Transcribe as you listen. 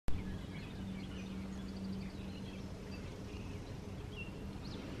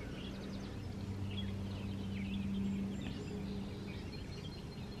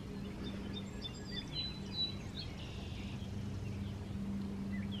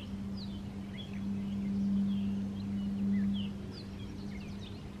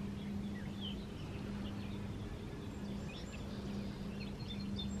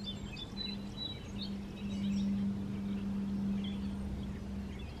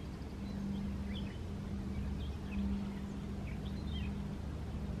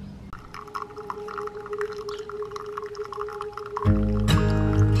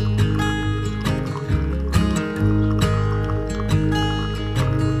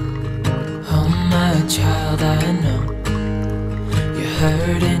child, I know. You're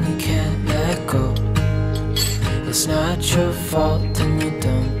hurt and you can't let go. It's not your fault and you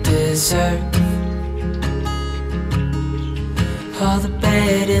don't deserve all the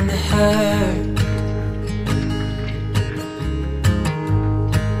bad and the hurt.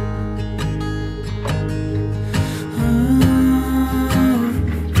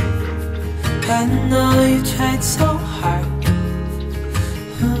 I know you tried so hard.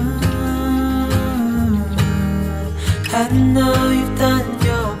 I know you've done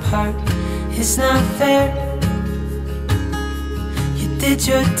your part. It's not fair. You did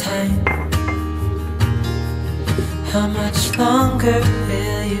your time. How much longer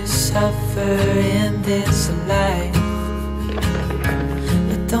will you suffer in this life?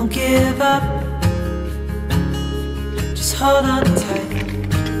 But don't give up. Just hold on tight.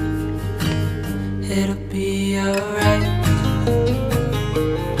 It'll be alright.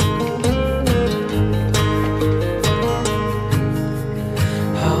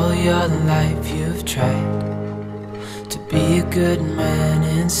 All your life you've tried to be a good man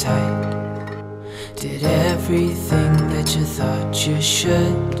inside. Did everything that you thought you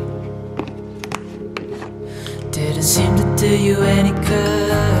should. Didn't seem to do you any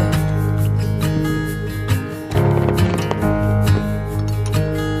good.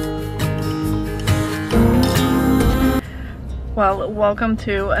 Well, welcome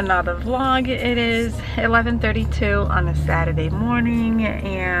to another vlog. It is 11:32 on a Saturday morning,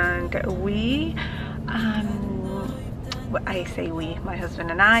 and my husband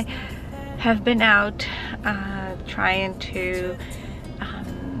and I have been out trying to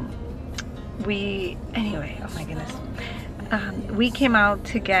oh my goodness, we came out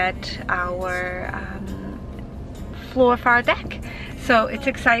to get our floor for our deck. So it's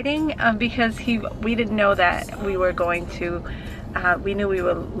exciting because we didn't know that we were going to, we knew we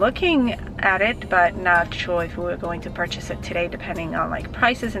were looking at it, but not sure if we were going to purchase it today, depending on like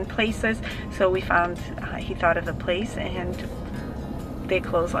prices and places. So we found, he thought of a place, and they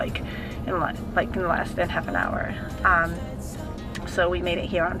close like in less than half an hour. So we made it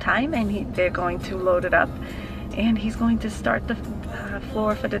here on time, and they're going to load it up, and he's going to start the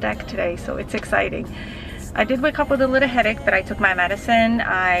floor for the deck today. So it's exciting. I did wake up with a little headache, but I took my medicine.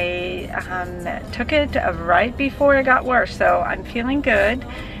 I took it right before it got worse, so I'm feeling good.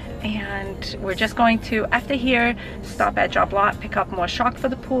 And we're just going to, after here, stop at Job Lot, pick up more chalk for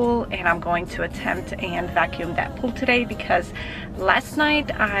the pool, and I'm going to attempt and vacuum that pool today, because last night,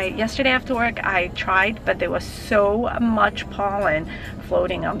 yesterday after work, I tried, but there was so much pollen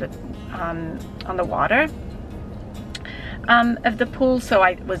floating on the water of the pool, so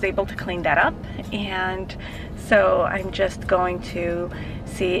I was able to clean that up. And so I'm just going to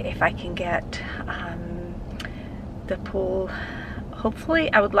see if I can get the pool.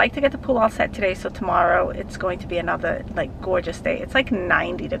 Hopefully, I would like to get the pool all set today, so tomorrow it's going to be another like gorgeous day. It's like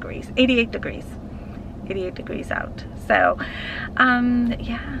 90 degrees, 88 degrees out. So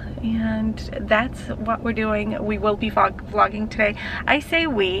yeah, and that's what we're doing. We will be vlogging today. I say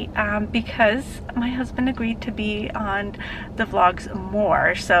we because my husband agreed to be on the vlogs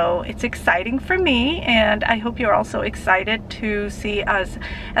more, so it's exciting for me, and I hope you're also excited to see us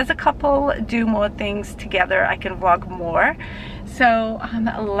as a couple do more things together. I can vlog more. So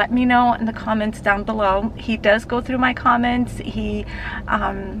let me know in the comments down below. He does go through my comments. He's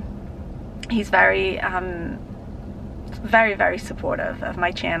very very supportive of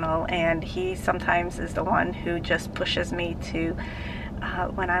my channel, and he sometimes is the one who just pushes me to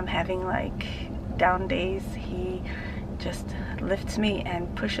when I'm having like down days. He just lifts me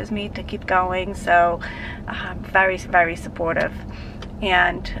and pushes me to keep going. So very supportive.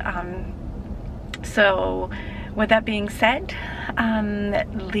 And so with that being said,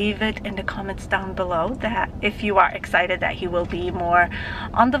 leave it in the comments down below that if you are excited that he will be more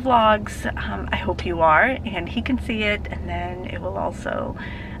on the vlogs. I hope you are, and he can see it, and then it will also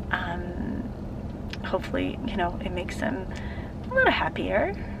hopefully, you know, it makes him a little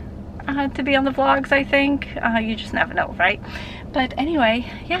happier to be on the vlogs. I think you just never know, right? But anyway,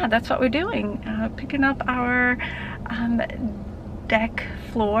 yeah, that's what we're doing, picking up our deck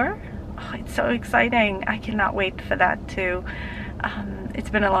floor. Oh, it's so exciting. I cannot wait for that to it's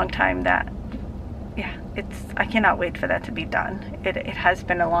been a long time that, yeah, I cannot wait for that to be done. It has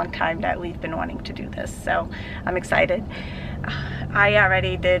been a long time that we've been wanting to do this, so I'm excited. I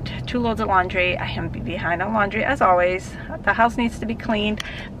already did 2 loads of laundry. I am behind on laundry as always. The house needs to be cleaned,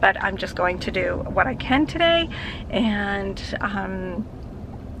 but I'm just going to do what I can today, and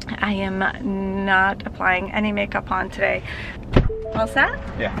I am not applying any makeup on today. All set?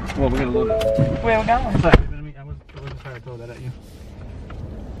 Yeah. Well, we're gonna load it. Where are we going? Sorry, I wasn't trying to throw that at you.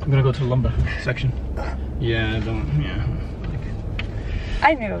 gonna go to the lumber section. Yeah, don't. Yeah.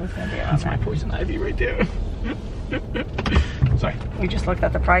 I knew it was gonna be around That's my poison ivy right there. Sorry. We just looked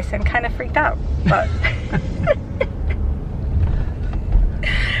at the price and kind of freaked out, but.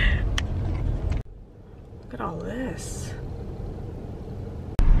 Look at all this.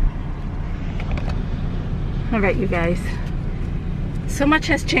 All right, you guys. So much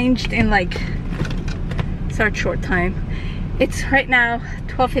has changed in like such short time. It's right now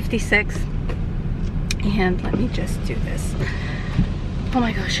 12:56, and let me just do this. Oh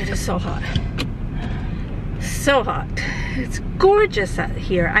my gosh, it is so hot. So hot. It's gorgeous out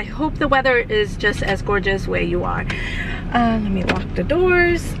here. I hope the weather is just as gorgeous where you are. Let me lock the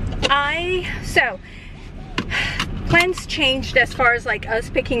doors. So plans changed as far as like us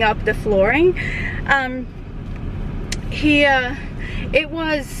picking up the flooring.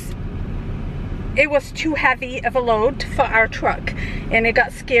 It was too heavy of a load for our truck, and it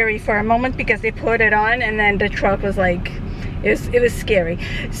got scary for a moment because they put it on and then the truck was like, it was scary.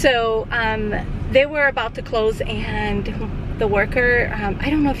 So they were about to close, and the worker, I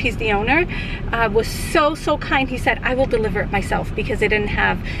don't know if he's the owner, was so kind. He said, I will deliver it myself, because they didn't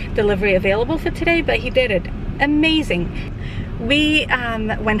have delivery available for today, but he did it. Amazing. We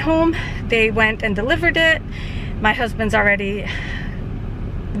went home, they went and delivered it. My husband's already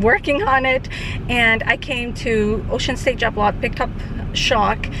working on it, and I came to Ocean State Job Lot, picked up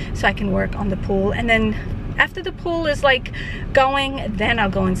shock so I can work on the pool, and then after the pool is like going, then I'll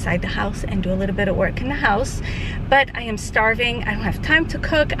go inside the house and do a little bit of work in the house. But I am starving. I don't have time to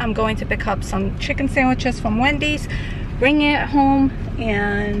cook. I'm going to pick up some chicken sandwiches from Wendy's, bring it home,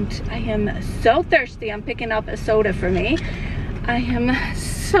 and I am so thirsty. I'm picking up a soda for me. I am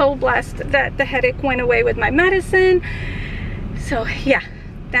so blessed that the headache went away with my medicine. So yeah,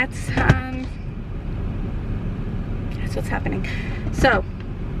 that's what's happening. So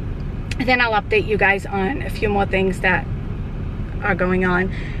then I'll update you guys on a few more things that are going on,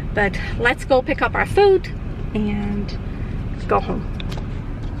 but let's go pick up our food and go home.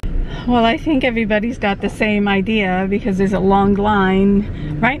 Well, I think everybody's got the same idea because there's a long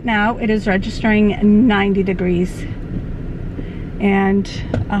line. Right now it is registering 90 degrees, and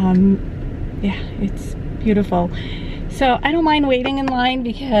yeah, it's beautiful. So I don't mind waiting in line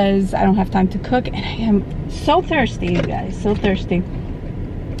because I don't have time to cook, and I am so thirsty, you guys, so thirsty.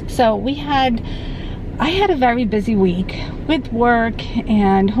 So I had a very busy week with work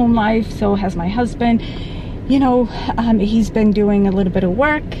and home life. So has my husband. You know, he's been doing a little bit of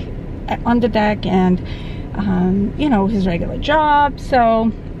work on the deck, and you know, his regular job.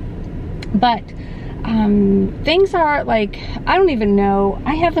 So, but things are like, I don't even know.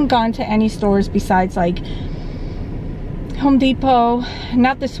 I haven't gone to any stores besides like Home Depot,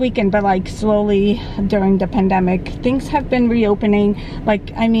 not this weekend, but like slowly during the pandemic. Things have been reopening,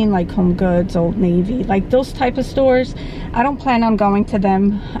 like, I mean, like Home Goods, Old Navy, like those type of stores. I don't plan on going to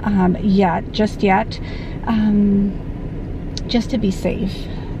them just yet, just to be safe,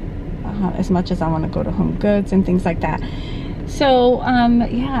 as much as I want to go to Home Goods and things like that. So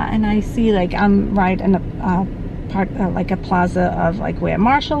yeah, and I see like I'm right in a part, like a plaza of like where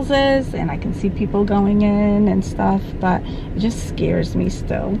Marshall's is, and I can see people going in and stuff, but it just scares me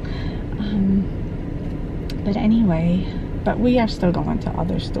still. But anyway, but we are still going to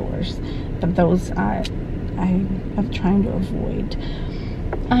other stores, but those I'm trying to avoid.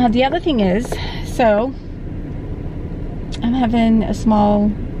 The other thing is, so I'm having a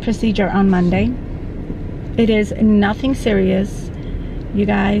small procedure on Monday. It is nothing serious, you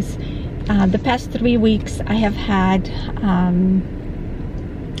guys. The past 3 weeks I have had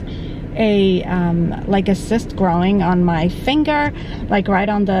like a cyst growing on my finger, like right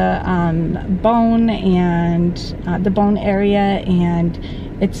on the bone and the bone area, and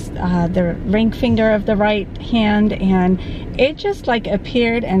it's the ring finger of the right hand, and it just like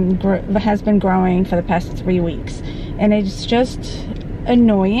appeared and has been growing for the past 3 weeks, and it's just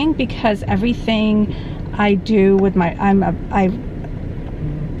annoying because everything I do with my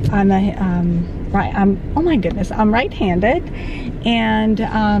oh my goodness, I'm right-handed, and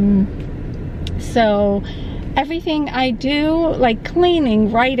so everything I do, like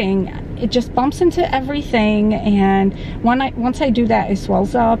cleaning, writing, it just bumps into everything, and once I do that, it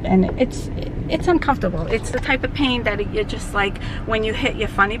swells up, and it's uncomfortable. It's the type of pain that it just like when you hit your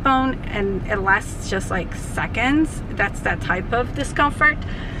funny bone and it lasts just like seconds. That's that type of discomfort.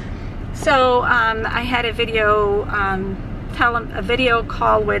 So I had a video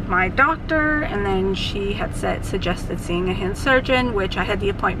call with my doctor, and then she had suggested seeing a hand surgeon, which I had the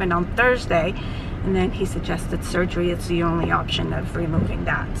appointment on Thursday, and then he suggested surgery. It's the only option of removing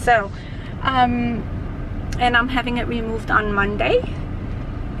that. So and I'm having it removed on Monday,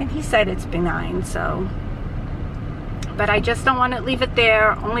 and he said it's benign, so, but I just don't want to leave it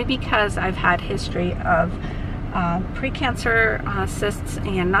there, only because I've had history of precancer cysts,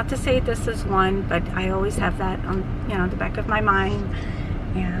 and not to say this is one, but I always have that on, you know, the back of my mind.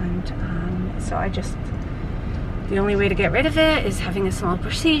 And so I just, the only way to get rid of it is having a small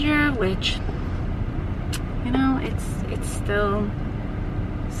procedure, which, you know, it's still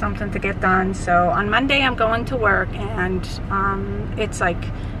something to get done. So on Monday I'm going to work, and it's like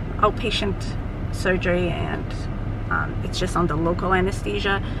outpatient surgery, and it's just under local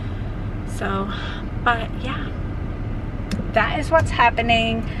anesthesia. So, but yeah, that is what's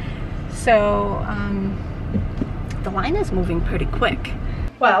happening. So the line is moving pretty quick.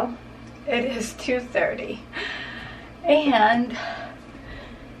 Well, it is 2:30, and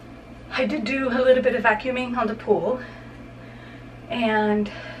I did do a little bit of vacuuming on the pool, and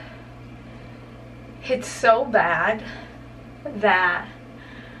it's so bad that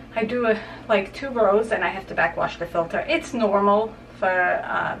I do like 2 rows and I have to backwash the filter. It's normal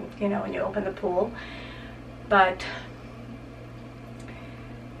for you know, when you open the pool, but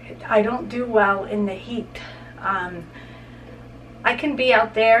I don't do well in the heat. I can be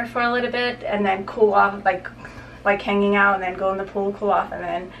out there for a little bit and then cool off, like hanging out, and then go in the pool, cool off, and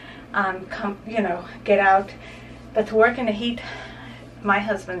then come, you know, get out. But to work in the heat, my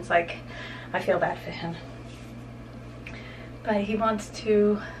husband's like, I feel bad for him, but he wants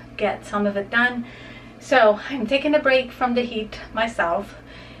to get some of it done. So I'm taking a break from the heat myself,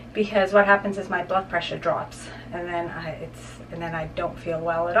 because what happens is my blood pressure drops, and then I don't feel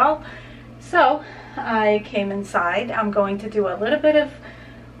well at all. So I came inside. I'm going to do a little bit of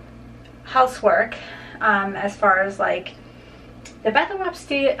housework, as far as like the bathroom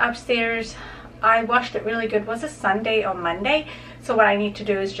upstairs. I washed it really good. Was it Sunday or Monday? So what I need to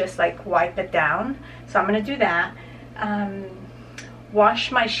do is just like wipe it down. So I'm going to do that.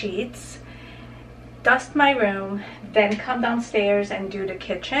 Wash my sheets, dust my room, then come downstairs and do the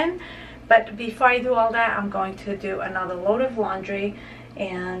kitchen. But before I do all that, I'm going to do another load of laundry,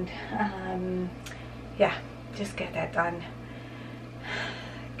 and yeah, just get that done.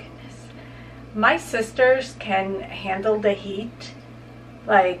 Goodness, my sisters can handle the heat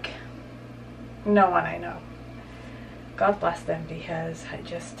like no one I know. God bless them, because I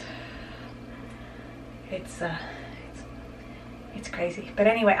just, it's crazy. But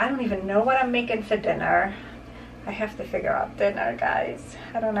anyway, I don't even know what I'm making for dinner. I have to figure out dinner, guys.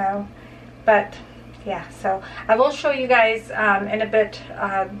 I don't know. But yeah, so I will show you guys in a bit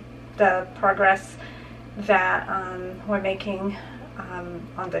the progress that we're making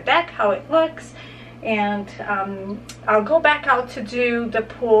on the deck, how it looks. And I'll go back out to do the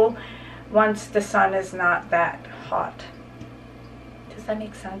pool once the sun is not that hot. Does that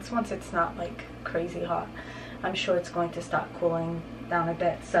make sense? Once it's not like crazy hot, I'm sure it's going to start cooling down a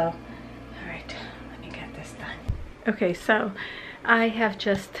bit. So, all right, let me get this done. Okay, so I have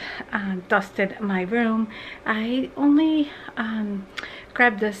just dusted my room. I only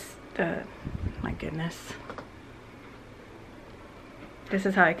grabbed this, my goodness. This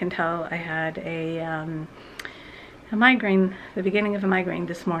is how I can tell I had a migraine, the beginning of a migraine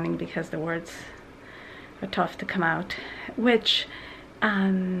this morning, because the words are tough to come out. Which,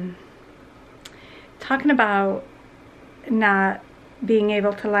 talking about not being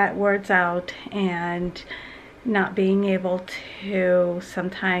able to let words out and not being able to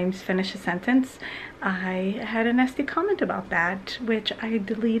sometimes finish a sentence, I had a nasty comment about that, which I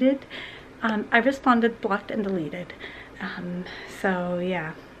deleted. I responded, blocked, and deleted. So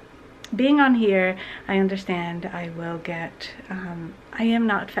yeah, being on here, I understand I will get, I am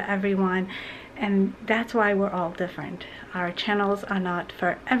not for everyone, and that's why we're all different. Our channels are not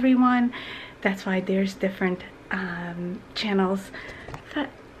for everyone. That's why there's different channels for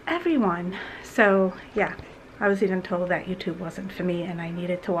everyone. So yeah, I was even told that YouTube wasn't for me, and I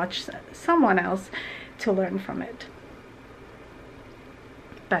needed to watch someone else to learn from it.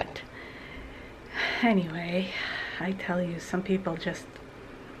 But anyway, I tell you, some people just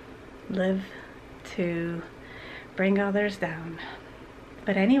live to bring others down.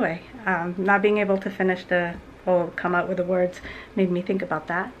 But anyway, not being able to finish or come out with the words made me think about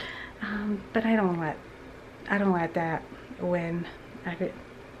that. But I don't let that win.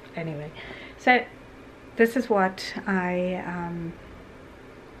 Anyway, so this is what I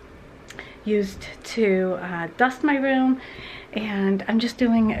used to dust my room, and I'm just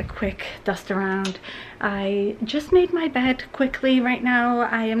doing a quick dust around. I just made my bed quickly right now.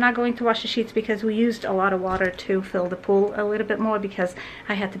 I am not going to wash the sheets because we used a lot of water to fill the pool a little bit more, because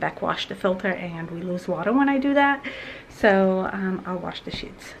I had to backwash the filter and we lose water when I do that. So I'll wash the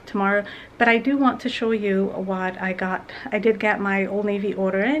sheets tomorrow. But I do want to show you what I got. I did get my Old Navy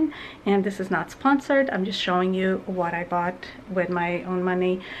order in, and this is not sponsored. I'm just showing you what I bought with my own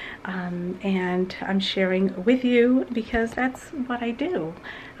money, and I'm sharing with you because that's what I do.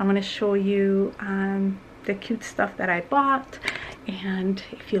 I'm going to show you the cute stuff that I bought, and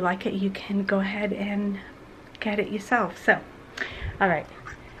if you like it, you can go ahead and get it yourself. So, all right.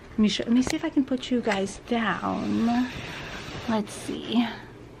 Let me see if I can put you guys down. Let's see.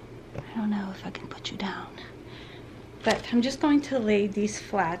 I don't know if I can put you down. But I'm just going to lay these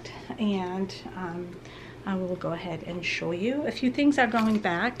flat, and I will go ahead and show you. A few things are going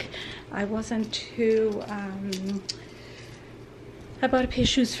back. I wasn't too... I bought a pair of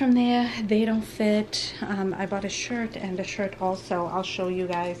shoes from there. They don't fit. I bought a shirt and a shirt also. I'll show you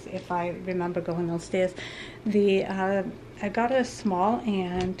guys if I remember going downstairs. I got a small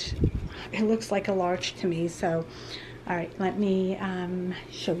and it looks like a large to me. So, all right, let me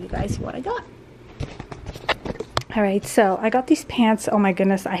show you guys what I got. All right, so I got these pants. Oh my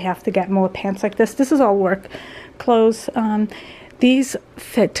goodness, I have to get more pants like this. This is all work clothes. These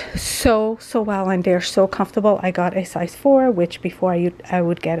fit so well, and they're so comfortable. I got a size 4, which before I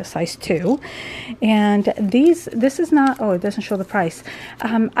would get a size 2. And this is not, oh, it doesn't show the price.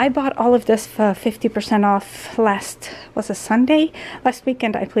 I bought all of this for 50% off was a Sunday? Last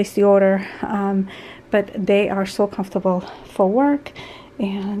weekend I placed the order, but they are so comfortable for work.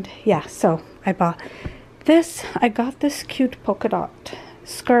 And yeah, so I bought this. I got this cute polka dot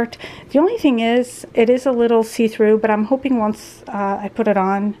skirt. The only thing is, it is a little see-through, but I'm hoping once I put it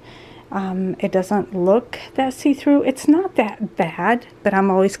on, it doesn't look that see-through. It's not that bad, but I'm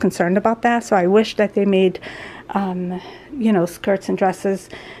always concerned about that. So I wish that they made, you know, skirts and dresses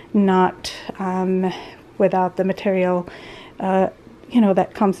not without the material, you know,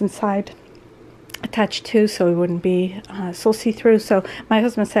 that comes inside attached to, so it wouldn't be so see-through. So my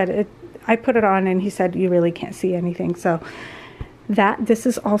husband said, I put it on and he said, you really can't see anything. So this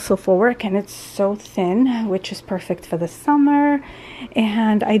is also for work, and it's so thin, which is perfect for the summer.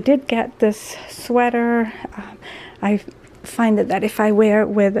 And I did get this sweater. I find that if I wear it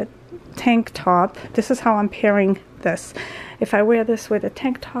with a tank top, this is how I'm pairing this. If I wear this with a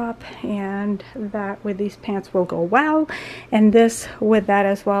tank top, and that with these pants will go well, and this with that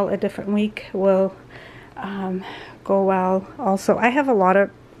as well, a different week will go well also. I have a lot of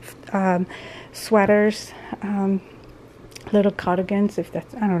sweaters, little cardigans, if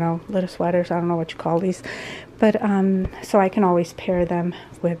that's, I don't know, little sweaters, I don't know what you call these, but so I can always pair them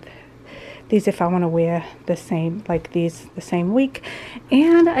with these if I want to wear the same, like these, the same week.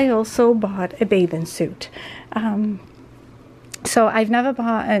 And I also bought a bathing suit. So I've never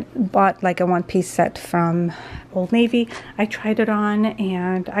bought like a one-piece set from Old Navy. I tried it on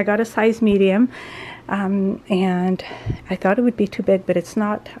and I got a size medium, and I thought it would be too big, but it's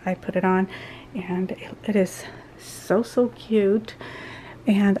not. I put it on and it is so cute.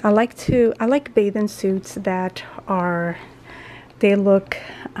 And I like bathing suits that are, they look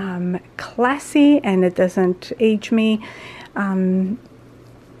classy, and it doesn't age me, and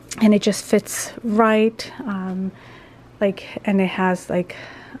it just fits right, like, and it has like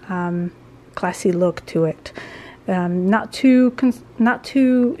classy look to it, not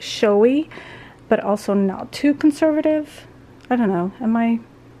too showy, but also not too conservative. I don't know, am I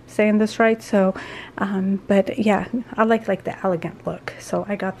saying this right? So but yeah, I like the elegant look. So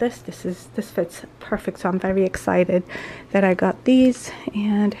I got this fits perfect, so I'm very excited that I got these.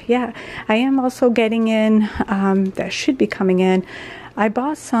 And yeah, I am also getting in, that should be coming in, I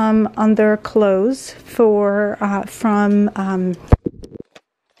bought some underclothes for the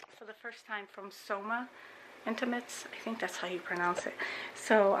first time from Soma Intimates. I think that's how you pronounce it.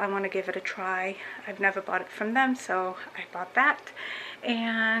 So I want to give it a try. I've never bought it from them, so I bought that.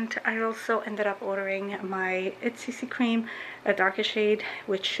 And I also ended up ordering my It's CC cream, a darker shade,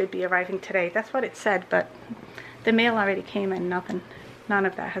 which should be arriving today. That's what it said, but the mail already came and none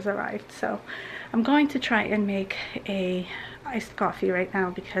of that has arrived. So I'm going to try and make a iced coffee right now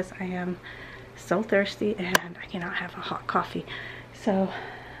because I am so thirsty and I cannot have a hot coffee. So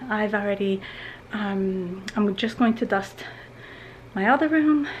I've already I'm just going to dust my other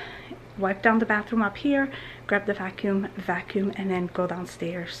room, wipe down the bathroom up here, grab the vacuum, and then go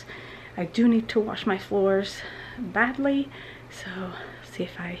downstairs. I do need to wash my floors badly, so see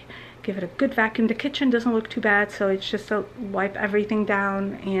if I give it a good vacuum. The kitchen doesn't look too bad, so it's just to wipe everything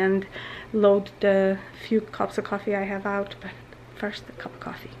down and load the few cups of coffee I have out. But first, a cup of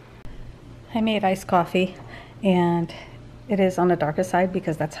coffee. I made iced coffee, and it is on the darker side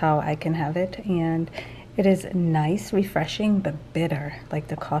because that's how I can have it, and It is nice, refreshing, but bitter. Like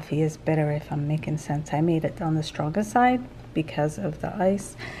the coffee is bitter, if I'm making sense. I made it on the stronger side because of the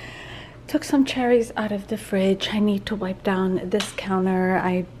ice. Took some cherries out of the fridge. I need to wipe down this counter.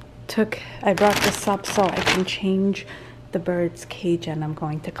 I brought this up so I can change the bird's cage, and I'm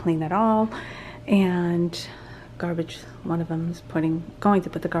going to clean it all. And garbage, one of them is going to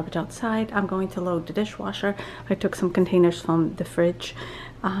put the garbage outside. I'm going to load the dishwasher. I took some containers from the fridge.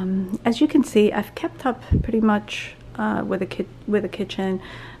 As you can see, I've kept up pretty much with the kitchen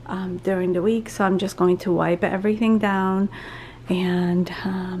during the week, so I'm just going to wipe everything down and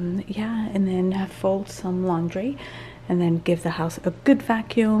yeah, and then fold some laundry and then give the house a good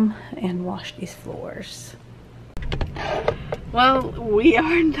vacuum and wash these floors. Well, we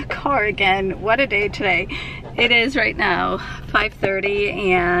are in the car again. What a day today. It is right now 5:30,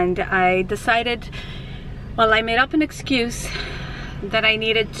 and I decided, well, I made up an excuse that I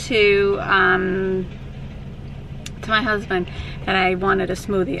needed to my husband, and I wanted a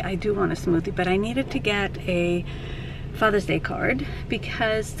smoothie. I do want a smoothie, but I needed to get a Father's Day card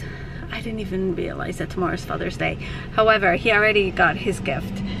because I didn't even realize that tomorrow's Father's Day. However, he already got his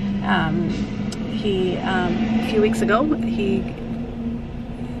gift. A few weeks ago, he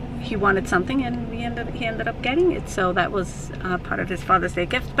wanted something, and he ended up getting it. So that was part of his Father's Day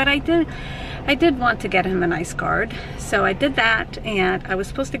gift. But I did want to get him a nice card, so I did that. And I was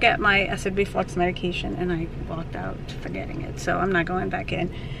supposed to get my acid reflux medication, and I walked out forgetting it. So I'm not going back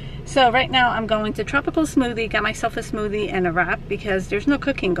in. So right now I'm going to Tropical Smoothie, got myself a smoothie and a wrap because there's no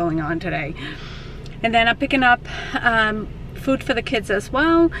cooking going on today. And then I'm picking up food for the kids as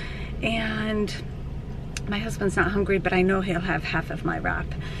well. And my husband's not hungry, but I know he'll have half of my wrap.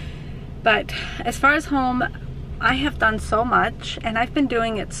 But as far as home, I have done so much, and I've been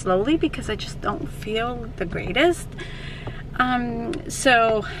doing it slowly because I just don't feel the greatest.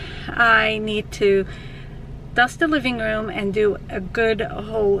 So I need to dust the living room and do a good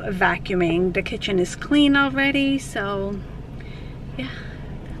whole vacuuming. The kitchen is clean already, so yeah,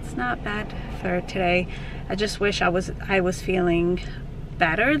 that's not bad for today. I just wish I was feeling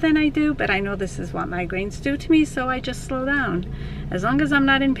better than I do, but I know this is what migraines do to me, so I just slow down. As long as I'm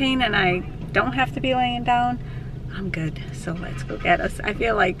not in pain and I don't have to be laying down, I'm good. So let's go get us. I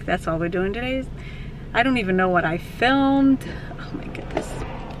feel like that's all we're doing today. I don't even know what I filmed. Oh my goodness.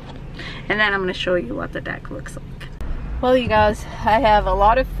 And then I'm going to show you what the deck looks like. Well, you guys, I have a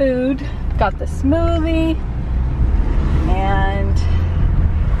lot of food. Got the smoothie and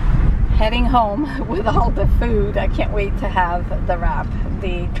heading home with all the food. I can't wait to have the wrap.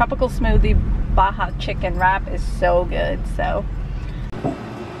 The Tropical Smoothie Baja Chicken wrap is so good. So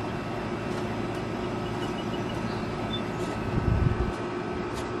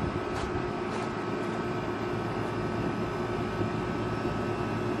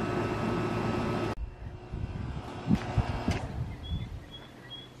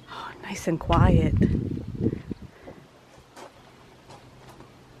oh, nice and quiet.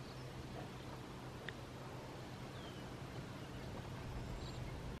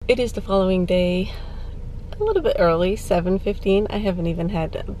 It is the following day, a little bit early, 7:15. I haven't even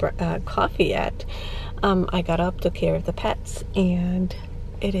had coffee yet. I got up, took care of the pets, and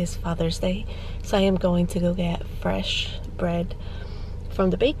it is Father's Day. So I am going to go get fresh bread from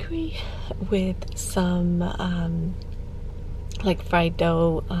the bakery with some like fried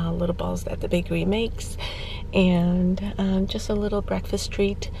dough, little balls that the bakery makes, and just a little breakfast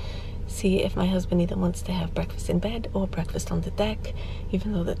treat. See if my husband either wants to have breakfast in bed or breakfast on the deck,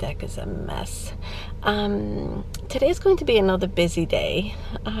 even though the deck is a mess. Today is going to be another busy day,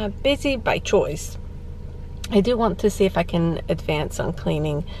 busy by choice. I do want to see if I can advance on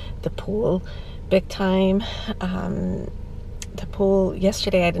cleaning the pool big time. The pool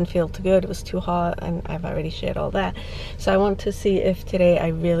yesterday I didn't feel too good. It was too hot, and I've already shared all that. So I want to see if today I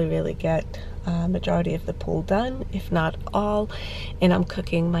really get majority of the pool done, if not all. And I'm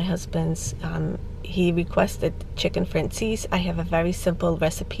cooking my husband's he requested chicken francease. I have a very simple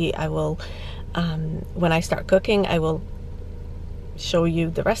recipe. I will when I start cooking, I will show you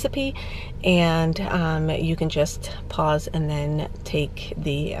the recipe, and you can just pause and then take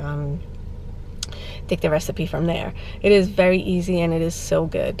the recipe from there. It is very easy and it is so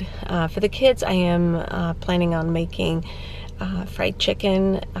good. For the kids, I am planning on making fried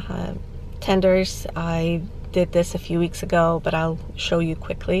chicken tenders. I did this a few weeks ago, but I'll show you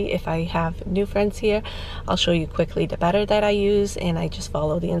quickly. If I have new friends here, I'll show you quickly the batter that I use, and I just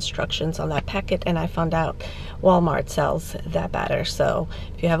follow the instructions on that packet, and I found out Walmart sells that batter. So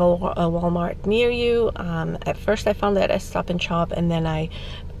if you have a Walmart near you, at first I found that at Stop and Shop, and then I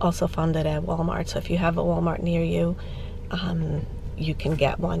also found it at Walmart. So if you have a Walmart near you, you can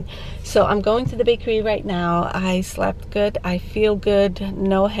get one. So I'm going to the bakery right now. I slept good, I feel good,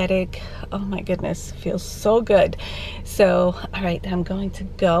 no headache. Oh my goodness, feels so good. So all right, I'm going to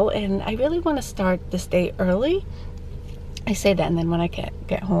go, and I really want to start this day early. I say that, and then when I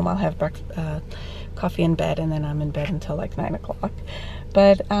get home, I'll have coffee in bed, and then I'm in bed until like 9 o'clock.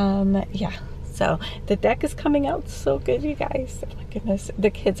 But yeah, so the deck is coming out so good, you guys. Oh my goodness, the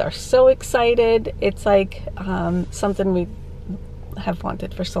kids are so excited. It's like something we have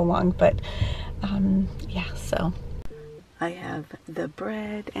wanted for so long. But yeah, so I have the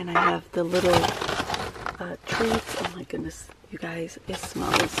bread, and I have the little treats. Oh my goodness, you guys, it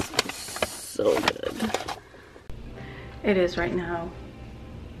smells so good. It is right now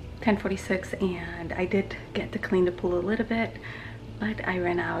 10:46, and I did get to clean the pool a little bit, but I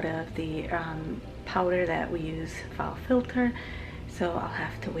ran out of the powder that we use for our filter, so I'll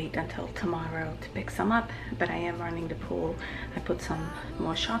have to wait until tomorrow to pick some up. But I am running the pool. I put some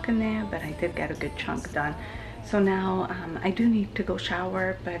more chalk in there, but I did get a good chunk done. So now I do need to go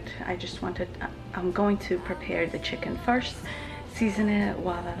shower, but I just wanted, I'm going to prepare the chicken first, season it.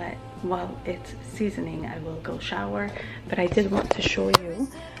 While it's seasoning, I will go shower. But I did want to show you,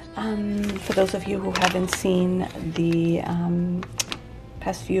 for those of you who haven't seen the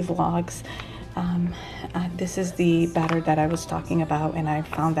past few vlogs, this is the batter that I was talking about, and I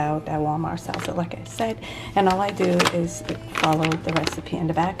found out at Walmart sells it, like I said. And all I do is follow the recipe in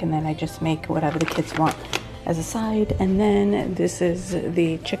the back, and then I just make whatever the kids want as a side. And then this is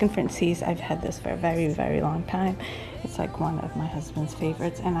the chicken fritzies. I've had this for a very, very long time. It's like one of my husband's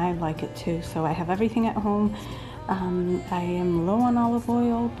favorites, and I like it too. So I have everything at home. I am low on olive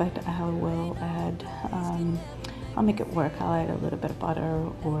oil, but I will add, I'll make it work. I'll add a little bit of butter,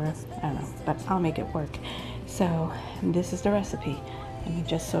 or I don't know, but I'll make it work. So this is the recipe. I mean,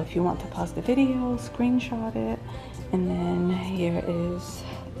 just so if you want to pause the video, screenshot it, and then here is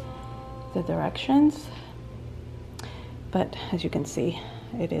the directions. But as you can see,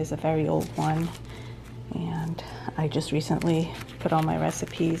 it is a very old one, and I just recently put all my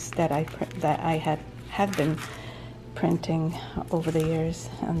recipes that I have been printing over the years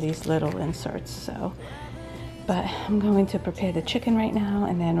on these little inserts. So, but I'm going to prepare the chicken right now,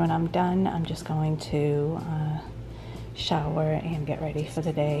 and then when I'm done, I'm just going to shower and get ready for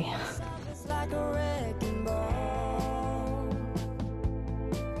the day.